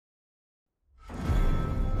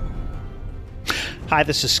Hi,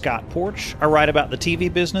 this is Scott Porch. I write about the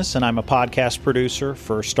TV business, and I'm a podcast producer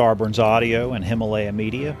for Starburns Audio and Himalaya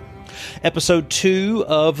Media. Episode 2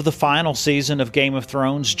 of the final season of Game of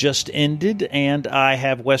Thrones just ended, and I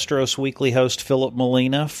have Westeros Weekly host Filup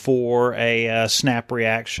Molina for a snap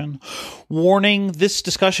reaction. Warning, this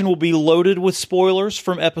discussion will be loaded with spoilers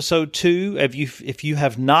from Episode 2. If you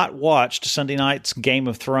have not watched Sunday night's Game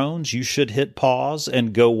of Thrones, you should hit pause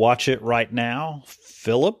and go watch it right now.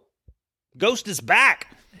 Filup? Ghost is back!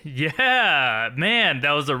 Yeah, man,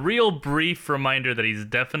 that was a real brief reminder that he's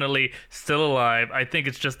definitely still alive. I think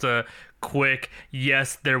it's just a quick,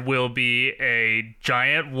 yes, there will be a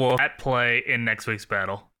giant wolf at play in next week's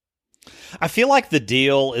battle. I feel like the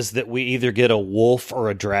deal is that we either get a wolf or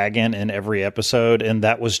a dragon in every episode, and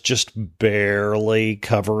that was just barely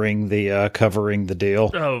covering the deal.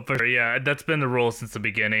 Oh, for sure, yeah. That's been the rule since the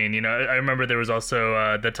beginning. You know, I remember there was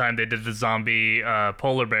also the time they did the zombie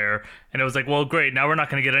polar bear, and it was like, well, great, now we're not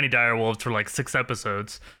going to get any dire wolves for like 6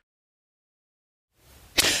 episodes.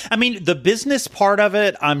 I mean, the business part of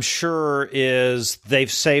it, I'm sure, is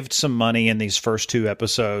they've saved some money in these first 2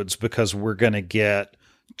 episodes because we're going to get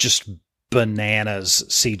just bananas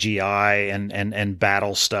CGI and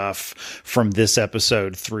battle stuff from this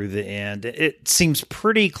episode through the end. It seems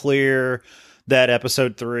pretty clear that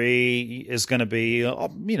episode 3 is going to be,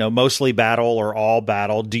 mostly battle or all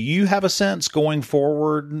battle. Do you have a sense going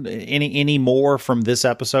forward, any more from this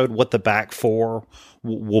episode, what the back 4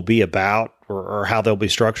 will be about or how they'll be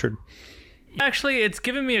structured? Actually, it's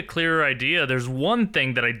given me a clearer idea. There's one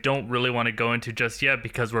thing that I don't really want to go into just yet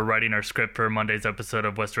because we're writing our script for Monday's episode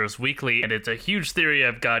of Westeros Weekly, and it's a huge theory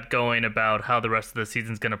I've got going about how the rest of the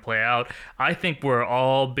season's going to play out. I think we're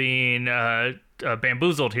all being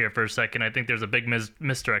bamboozled here for a second. I think there's a big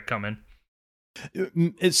misdirect coming.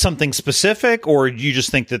 It's something specific, or you just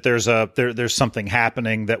think that there's something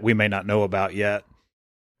happening that we may not know about yet?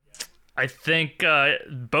 I think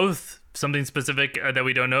both. Something specific that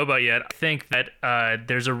we don't know about yet. I think that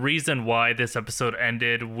there's a reason why this episode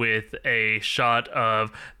ended with a shot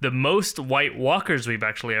of the most White Walkers we've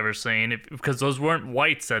actually ever seen, because those weren't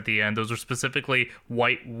whites at the end. Those were specifically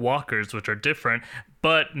White Walkers, which are different,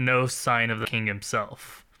 but no sign of the king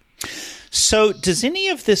himself. So does any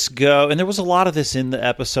of this go, and there was a lot of this in the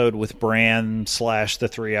episode with Bran / the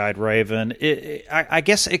Three-Eyed Raven, I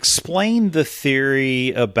guess explain the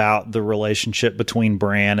theory about the relationship between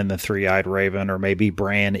Bran and the Three-Eyed Raven, or maybe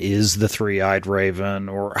Bran is the Three-Eyed Raven,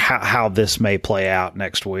 or how this may play out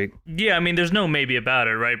next week. Yeah, I mean, there's no maybe about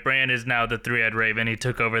it, right? Bran is now the Three-Eyed Raven. He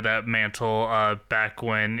took over that mantle back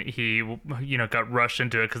when he, got rushed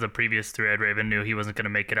into it because the previous Three-Eyed Raven knew he wasn't going to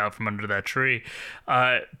make it out from under that tree.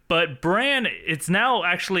 But Bran, it's now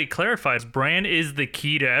actually clarified. Bran is the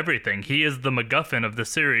key to everything. He is the MacGuffin of the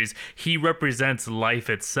series. He represents life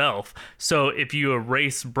itself. So if you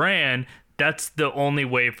erase Bran, that's the only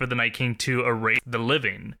way for the Night King to erase the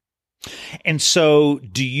living. And so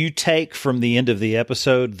do you take from the end of the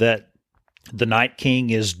episode that the Night King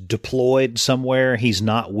is deployed somewhere? He's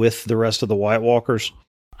not with the rest of the White Walkers?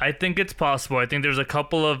 I think it's possible. I think there's a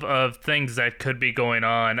couple of things that could be going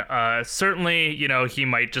on. Certainly, he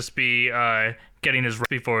might just be getting his rest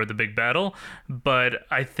before the big battle, but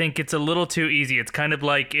I think it's a little too easy. It's kind of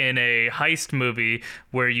like in a heist movie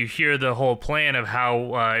where you hear the whole plan of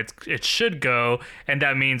how it should go, and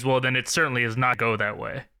that means, well, then it certainly does not go that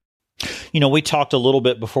way. We talked a little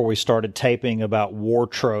bit before we started taping about war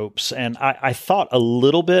tropes, and I thought a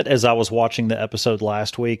little bit as I was watching the episode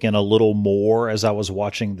last week and a little more as I was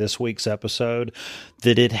watching this week's episode,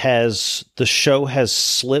 that the show has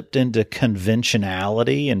slipped into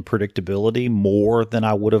conventionality and predictability more than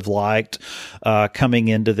I would have liked coming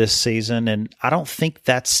into this season, and I don't think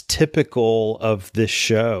that's typical of this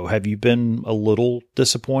show. Have you been a little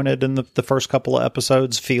disappointed in the first couple of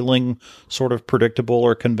episodes, feeling sort of predictable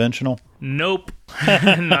or conventional? Nope,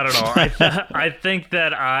 not at all. I think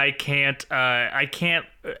that I can't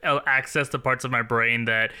access the parts of my brain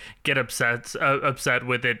that get upset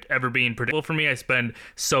with it ever being predictable. For me, I spend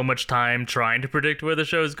so much time trying to predict where the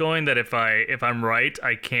show is going that if I'm right,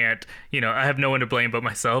 I can't. I have no one to blame but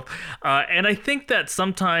myself. And I think that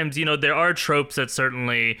sometimes there are tropes that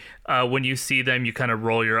certainly when you see them you kind of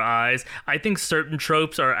roll your eyes. I think certain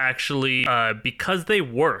tropes are actually because they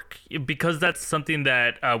work, because that's something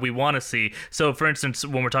that we want to see. So for instance,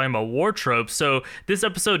 when we're talking about war tropes, so this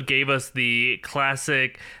episode gave us the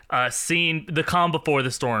classic scene, the calm before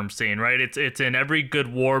the storm scene, right? It's in every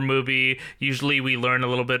good war movie. Usually we learn a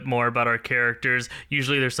little bit more about our characters.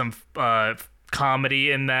 Usually there's some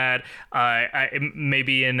comedy in that.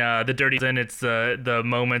 Maybe in The Dirty Dozen, it's the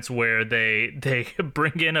moments where they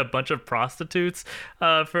bring in a bunch of prostitutes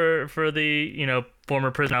for former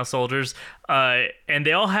prison house soldiers, and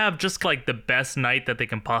they all have just like the best night that they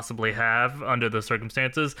can possibly have under the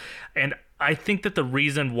circumstances. And I think that the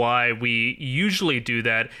reason why we usually do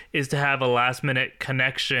that is to have a last minute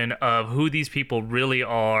connection of who these people really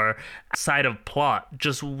are outside of plot.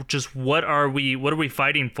 Just what are we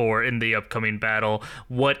fighting for in the upcoming battle?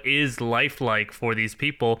 What is life like for these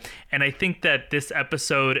people? And I think that this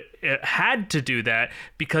episode had to do that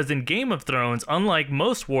because in Game of Thrones, unlike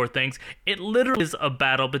most war things, it literally is a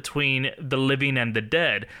battle between the living and the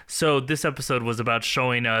dead. So this episode was about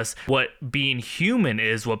showing us what being human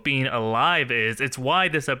is, what being alive is. It's why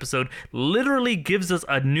this episode literally gives us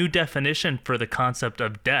a new definition for the concept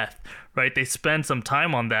of death, right? They spend some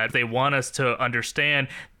time on that. They want us to understand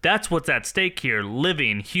that's what's at stake here,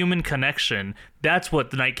 living, human connection. That's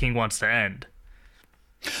what the Night King wants to end.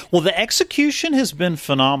 Well, the execution has been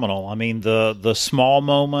phenomenal. I mean, the small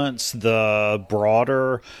moments, the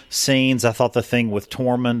broader scenes. I thought the thing with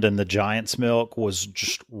Tormund and the giant's milk was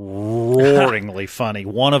just roaringly funny.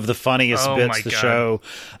 One of the funniest bits the show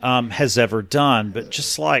has ever done. But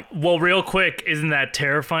just like... Well, real quick, isn't that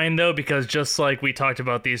terrifying, though? Because just like we talked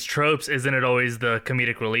about these tropes, isn't it always the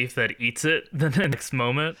comedic relief that eats it the next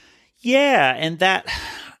moment? Yeah, and that...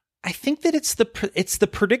 I think that it's the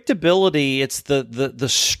predictability, it's the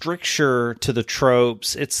stricture to the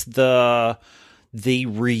tropes, it's the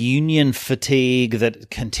reunion fatigue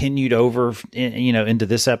that continued over into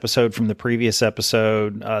this episode from the previous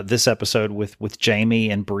episode, this episode with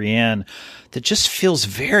Jaime and Brienne, that just feels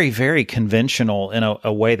very, very conventional in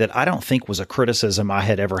a way that I don't think was a criticism I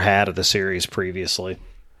had ever had of the series previously.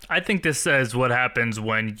 I think this says what happens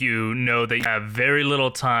when you know that you have very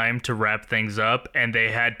little time to wrap things up, and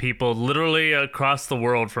they had people literally across the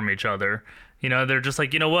world from each other. You know, they're just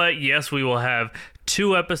like, you know what? Yes, we will have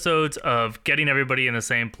 2 episodes of getting everybody in the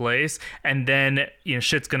same place, and then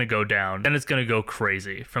shit's gonna go down. Then it's gonna go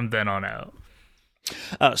crazy from then on out.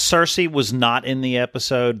 Cersei was not in the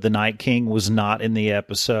episode. The Night King was not in the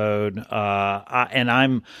episode. And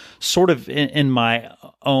I'm sort of in my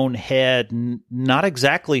own head, not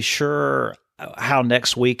exactly sure how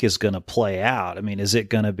next week is going to play out. I mean, is it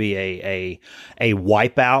going to be a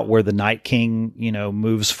wipeout where the Night King,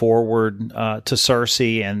 moves forward to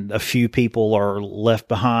Cersei and a few people are left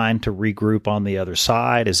behind to regroup on the other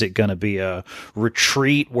side? Is it going to be a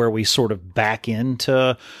retreat where we sort of back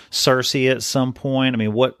into Cersei at some point? I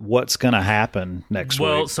mean, what's going to happen next week?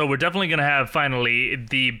 Well, so we're definitely going to have finally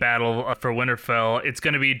the battle for Winterfell. It's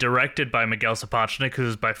going to be directed by Miguel Sapochnik,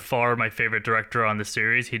 who's by far my favorite director on the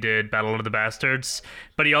series. He did Battle of the Bastards,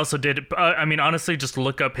 but he also did, honestly, just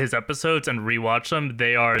look up his episodes and rewatch them.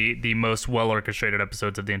 They are the most well-orchestrated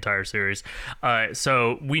episodes of the entire series.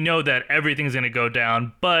 So we know that everything's going to go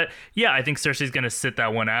down, but yeah, I think Cersei's going to sit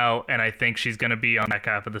that one out, and I think she's going to be on the back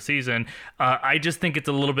half of the season. I just think it's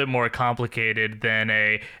a little bit more complicated than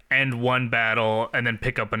a end one battle and then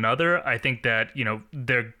pick up another. I think that,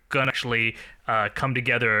 they're going to actually come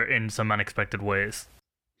together in some unexpected ways.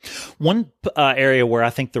 One area where I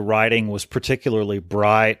think the writing was particularly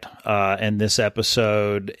bright in this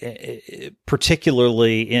episode,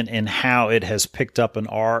 particularly in how it has picked up an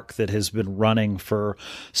arc that has been running for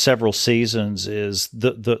several seasons, is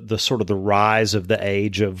the sort of the rise of the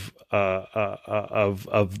age of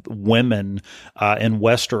women in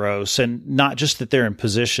Westeros, and not just that they're in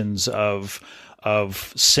positions of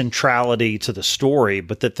centrality to the story,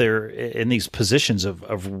 but that they're in these positions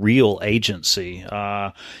of real agency.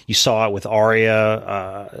 You saw it with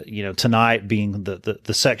Arya, tonight being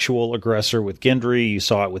the sexual aggressor with Gendry. You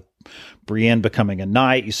saw it with Brienne becoming a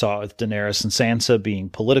knight. You saw it with Daenerys and Sansa being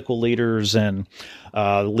political leaders, and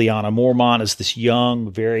Lyanna Mormont is this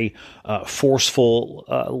young, very forceful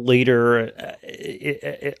leader.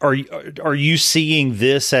 Are you seeing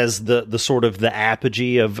this as the sort of the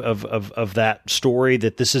apogee of that story,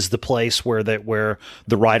 that this is the place where the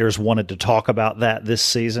writers wanted to talk about that this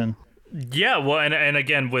season? Yeah, well, and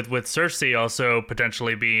again, with Cersei also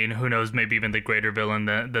potentially being, who knows, maybe even the greater villain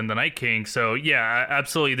than the Night King. So yeah,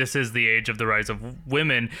 absolutely, this is the age of the rise of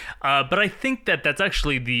women. But I think that that's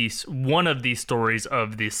actually one of the stories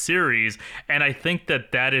of this series, and I think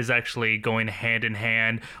that is actually going hand in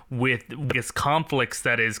hand with this conflicts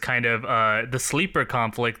that is kind of the sleeper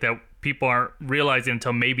conflict that people aren't realizing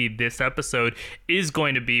until maybe this episode is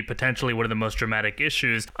going to be potentially one of the most dramatic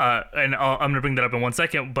issues. And I'm going to bring that up in one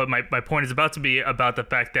second, but my point is about to be about the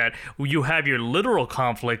fact that you have your literal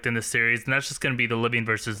conflict in the series, and that's just going to be the living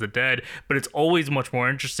versus the dead, but it's always much more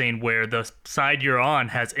interesting where the side you're on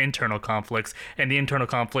has internal conflicts, and the internal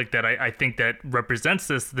conflict that I think that represents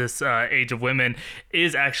this age of women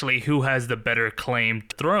is actually who has the better claim to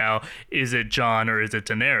the throne now. Is it Jon or is it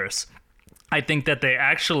Daenerys? I think that they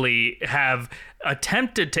actually have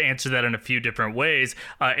attempted to answer that in a few different ways.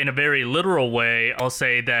 In a very literal way, I'll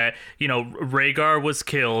say that, Rhaegar was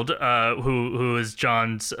killed, who is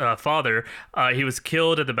Jon's father. He was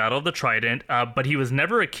killed at the Battle of the Trident, but he was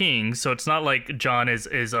never a king, so it's not like Jon is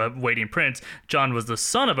a waiting prince. Jon was the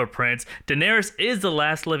son of a prince. Daenerys is the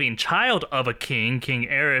last living child of a king, King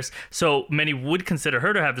Aerys, so many would consider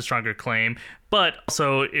her to have the stronger claim. But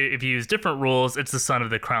also, if you use different rules, it's the son of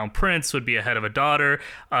the crown prince, would be ahead of a daughter.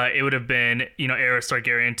 It would have been, Aerys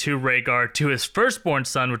Targaryen to Rhaegar, to his firstborn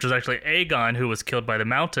son, which was actually Aegon, who was killed by the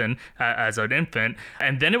Mountain as an infant.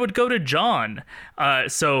 And then it would go to Jon.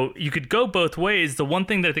 So you could go both ways. The one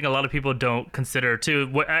thing that I think a lot of people don't consider,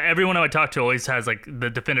 too, everyone I talk to always has like the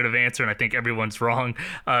definitive answer, and I think everyone's wrong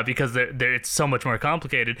because it's so much more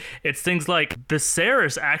complicated. It's things like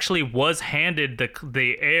Viserys actually was handed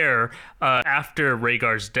the heir after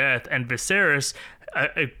Rhaegar's death, and Viserys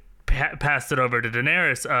passed it over to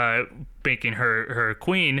Daenerys, making her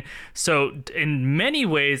queen. So in many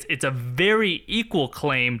ways, it's a very equal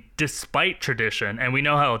claim despite tradition, and we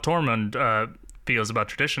know how Tormund feels about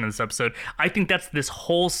tradition in this episode. I think that's this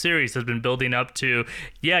whole series has been building up to,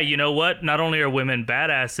 yeah, you know what? Not only are women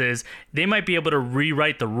badasses, they might be able to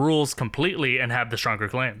rewrite the rules completely and have the stronger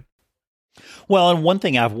claim. Well, and one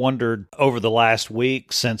thing I've wondered over the last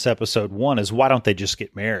week since episode 1 is why don't they just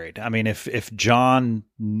get married? I mean, if Jon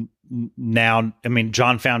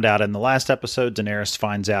Jon found out in the last episode, Daenerys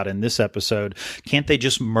finds out in this episode, can't they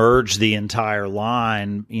just merge the entire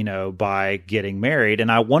line, by getting married? And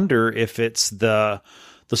I wonder if it's the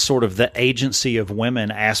sort of the agency of women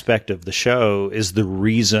aspect of the show is the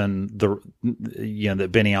reason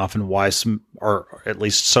that Benioff and Weiss are, at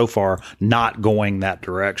least so far, not going that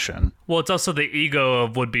direction. Well, it's also the ego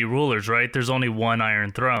of would-be rulers, right? There's only one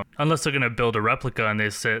Iron Throne. Unless they're going to build a replica and they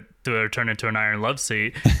turn into an Iron Love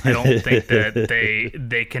Seat, I don't think that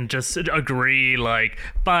they can just agree, like,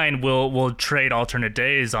 fine, we'll trade alternate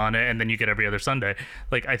days on it, and then you get every other Sunday.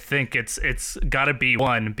 Like, I think it's got to be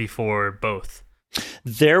one before both.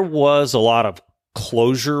 There was a lot of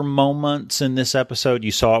closure moments in this episode.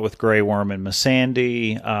 You saw it with Grey Worm and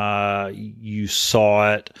Missandei. You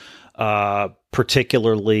saw it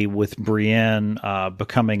particularly with Brienne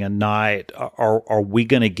becoming a knight. Are we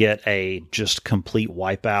going to get a just complete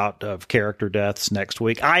wipeout of character deaths next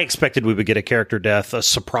week? I expected we would get a character death, a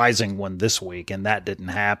surprising one this week, and that didn't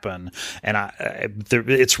happen. And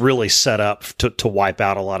it's really set up to wipe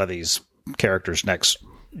out a lot of these characters next.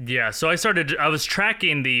 Yeah, so I was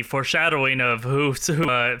tracking the foreshadowing of who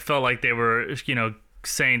felt like they were,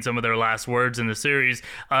 saying some of their last words in the series,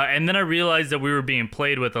 and then I realized that we were being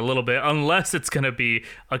played with a little bit, unless it's going to be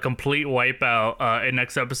a complete wipeout in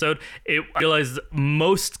next episode. I realized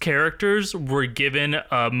most characters were given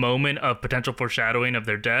a moment of potential foreshadowing of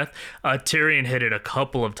their death. Tyrion hit it a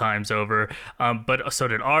couple of times over, but so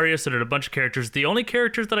did Arya, so did a bunch of characters. The only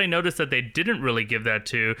characters that I noticed that they didn't really give that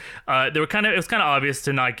to, it was kind of obvious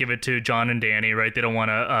to not give it to Jon and Dany, right? They don't want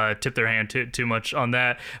to tip their hand too much on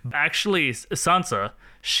that. Actually, Sansa,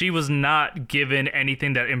 she was not given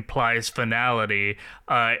anything that implies finality.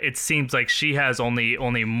 It seems like she has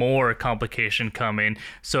only more complication coming,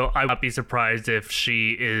 so I would not be surprised if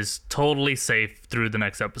she is totally safe through the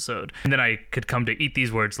next episode. And then I could come to eat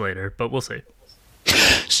these words later, but we'll see.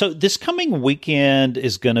 So this coming weekend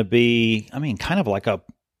is going to be, kind of like a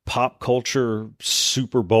pop culture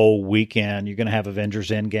Super Bowl weekend. You're going to have Avengers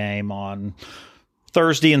Endgame on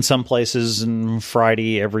Thursday in some places and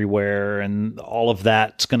Friday everywhere, and all of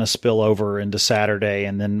that's going to spill over into Saturday.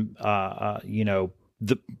 And then,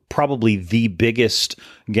 probably the biggest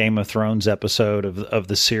Game of Thrones episode of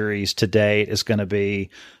the series to date is going to be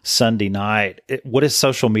Sunday night. What is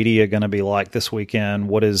social media going to be like this weekend?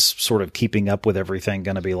 What is sort of keeping up with everything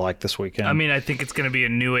going to be like this weekend? I think it's going to be a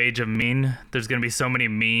new age of meme. There's going to be so many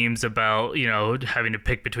memes about, having to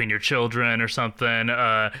pick between your children or something.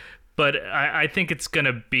 But I think it's going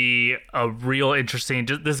to be a real interesting,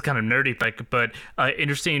 this is kind of nerdy, but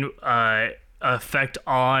interesting effect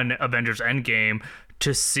on Avengers Endgame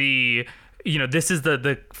to see, this is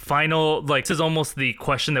the final, this is almost the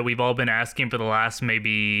question that we've all been asking for the last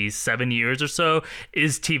maybe 7 years or so.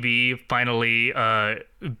 Is TV finally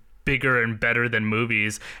bigger and better than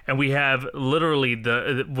movies? And we have literally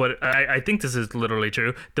what I think this is literally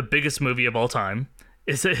true, the biggest movie of all time.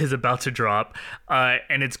 is about to drop,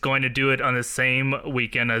 and it's going to do it on the same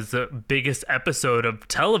weekend as the biggest episode of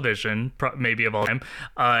television, maybe of all time.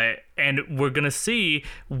 And we're going to see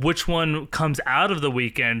which one comes out of the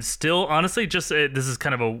weekend. Still, honestly, just this is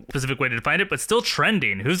kind of a specific way to define it, but still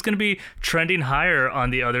trending. Who's going to be trending higher on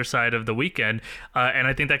the other side of the weekend? And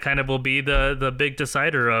I think that kind of will be the big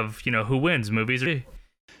decider of, who wins, movies or...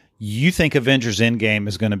 You think Avengers Endgame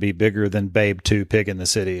is going to be bigger than Babe 2 Pig in the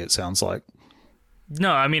City, it sounds like.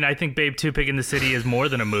 No, I mean, I think Babe 2 Pig in the City is more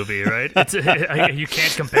than a movie, right? You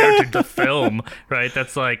can't compare it to the film, right?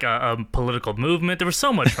 That's like a political movement. There was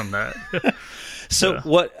so much from that. So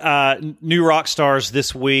what new rock stars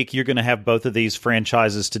this week? You're going to have both of these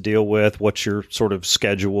franchises to deal with. What's your sort of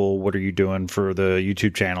schedule? What are you doing for the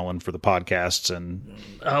YouTube channel and for the podcasts? And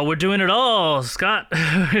we're doing it all, Scott.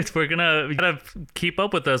 We gotta keep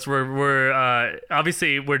up with us. We're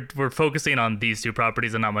obviously we're focusing on these two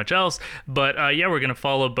properties and not much else. But we're gonna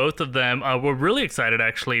follow both of them. We're really excited,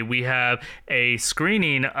 actually. We have a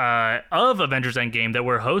screening of Avengers Endgame that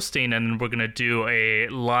we're hosting, and we're gonna do a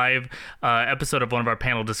live episode of one of our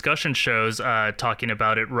panel discussion shows talking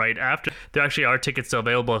about it right after. There actually are tickets still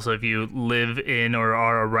available, so if you live in or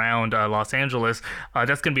are around Los Angeles,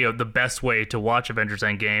 that's going to be the best way to watch Avengers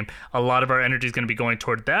Endgame. A lot of our energy is going to be going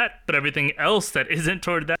toward that, but everything else that isn't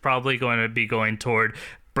toward that probably going to be going toward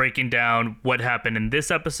breaking down what happened in this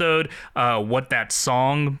episode, what that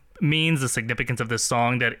song means, the significance of this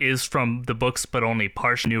song that is from the books but only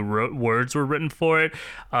partial new words were written for it.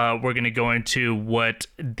 We're going to go into what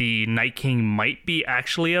the Night King might be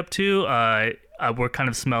actually up to. We're kind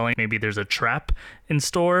of smelling maybe there's a trap in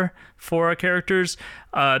store for our characters.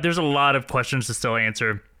 There's a lot of questions to still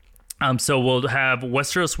answer. So we'll have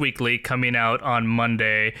Westeros Weekly coming out on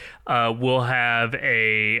Monday. We'll have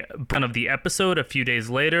a kind of the episode a few days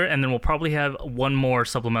later, and then we'll probably have one more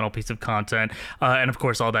supplemental piece of content. And of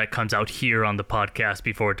course, all that comes out here on the podcast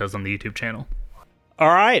before it does on the YouTube channel. All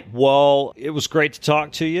right. Well, it was great to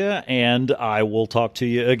talk to you, and I will talk to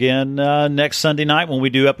you again next Sunday night when we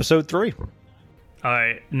do episode 3. All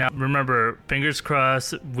right. Now, remember, fingers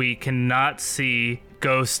crossed, we cannot see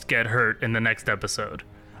Ghost get hurt in the next episode.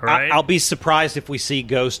 Right? I'll be surprised if we see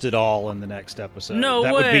Ghost at all in the next episode. No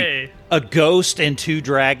that way. Would be a Ghost and 2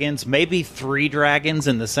 dragons, maybe 3 dragons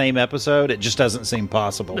in the same episode. It just doesn't seem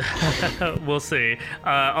possible. We'll see.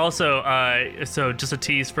 So just a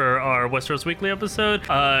tease for our Westeros Weekly episode.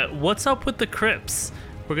 What's up with the crypts?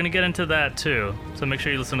 We're going to get into that too. So make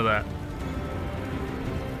sure you listen to that.